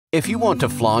If you want to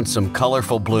flaunt some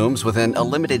colorful blooms within a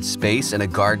limited space in a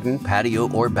garden, patio,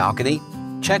 or balcony,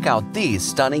 check out these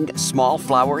stunning small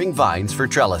flowering vines for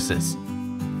trellises.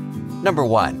 Number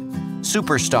 1.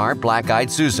 Superstar Black-Eyed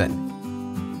Susan.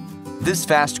 This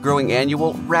fast-growing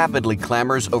annual rapidly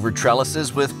clambers over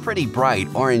trellises with pretty bright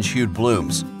orange-hued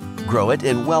blooms. Grow it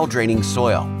in well-draining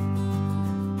soil.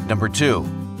 Number 2.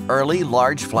 Early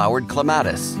large-flowered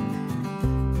Clematis.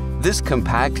 This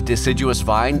compact deciduous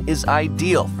vine is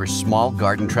ideal for small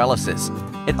garden trellises.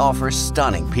 It offers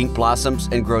stunning pink blossoms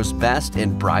and grows best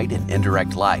in bright and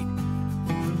indirect light.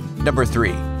 Number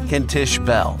 3. Kentish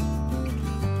Bell.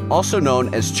 Also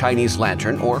known as Chinese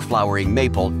lantern or flowering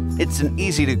maple, it's an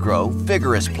easy-to-grow,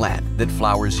 vigorous plant that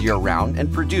flowers year-round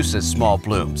and produces small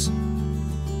blooms.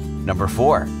 Number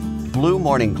 4. Blue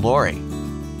Morning Glory.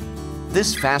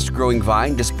 This fast-growing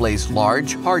vine displays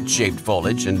large, heart-shaped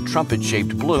foliage and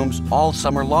trumpet-shaped blooms all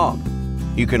summer long.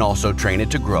 You can also train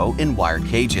it to grow in wire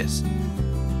cages.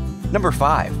 Number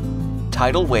 5.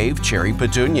 Tidal Wave Cherry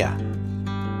Petunia.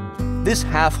 This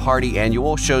half-hardy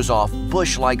annual shows off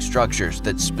bush-like structures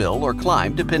that spill or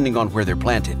climb depending on where they're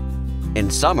planted. In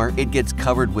summer, it gets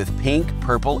covered with pink,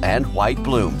 purple, and white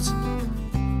blooms.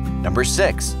 Number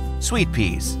 6. Sweet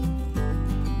Peas.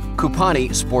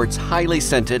 Kupani sports highly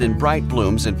scented and bright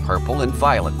blooms in purple and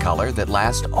violet color that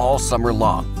last all summer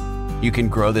long. You can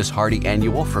grow this hardy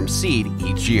annual from seed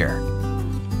each year.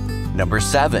 Number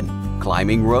 7.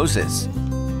 Climbing Roses.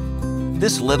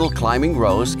 This little climbing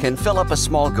rose can fill up a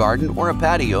small garden or a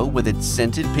patio with its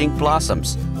scented pink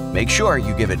blossoms. Make sure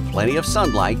you give it plenty of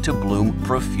sunlight to bloom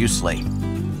profusely.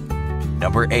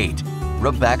 Number 8.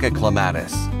 Rebecca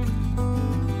Clematis.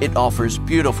 It offers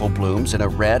beautiful blooms in a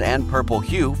red and purple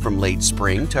hue from late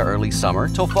spring to early summer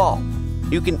till fall.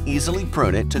 You can easily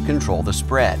prune it to control the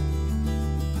spread.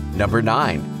 Number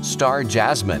 9. Star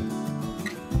Jasmine.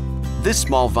 This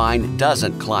small vine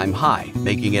doesn't climb high,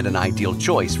 making it an ideal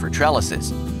choice for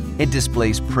trellises. It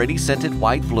displays pretty scented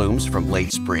white blooms from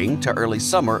late spring to early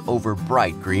summer over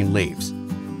bright green leaves.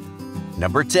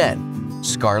 Number 10.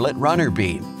 Scarlet Runner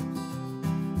Bean.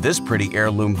 This pretty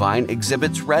heirloom vine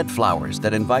exhibits red flowers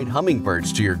that invite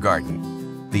hummingbirds to your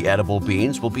garden. The edible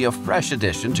beans will be a fresh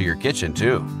addition to your kitchen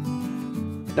too.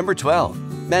 Number 12.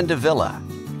 Mandevilla.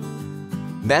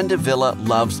 Mandevilla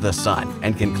loves the sun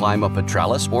and can climb up a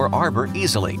trellis or arbor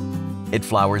easily. It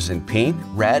flowers in pink,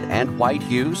 red, and white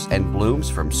hues and blooms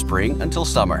from spring until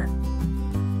summer.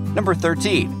 Number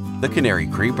 13. The Canary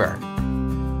Creeper.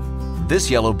 This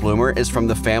yellow bloomer is from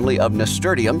the family of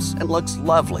nasturtiums and looks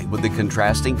lovely with the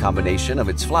contrasting combination of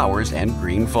its flowers and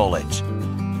green foliage.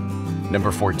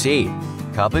 Number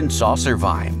 14. Cup and Saucer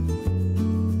Vine.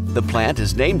 The plant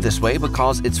is named this way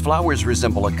because its flowers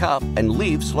resemble a cup and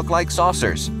leaves look like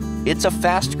saucers. It's a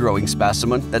fast-growing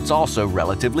specimen that's also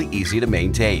relatively easy to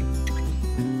maintain.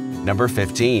 Number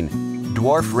 15.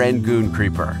 Dwarf Rangoon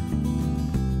Creeper.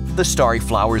 The starry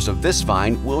flowers of this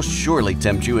vine will surely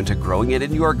tempt you into growing it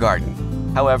in your garden.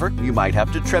 However, you might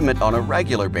have to trim it on a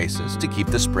regular basis to keep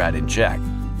the spread in check.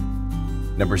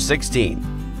 Number 16.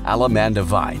 Alamanda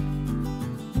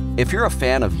Vine. If you're a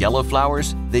fan of yellow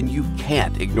flowers, then you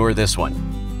can't ignore this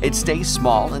one. It stays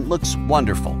small and looks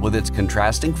wonderful with its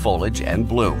contrasting foliage and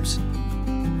blooms.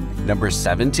 Number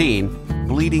 17.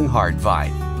 Bleeding Heart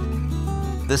Vine.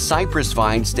 The cypress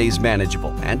vine stays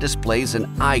manageable and displays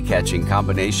an eye-catching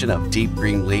combination of deep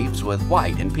green leaves with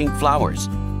white and pink flowers.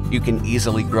 You can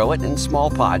easily grow it in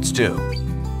small pots too.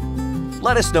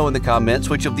 Let us know in the comments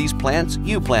which of these plants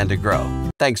you plan to grow.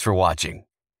 Thanks for watching.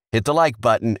 Hit the like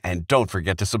button and don't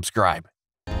forget to subscribe.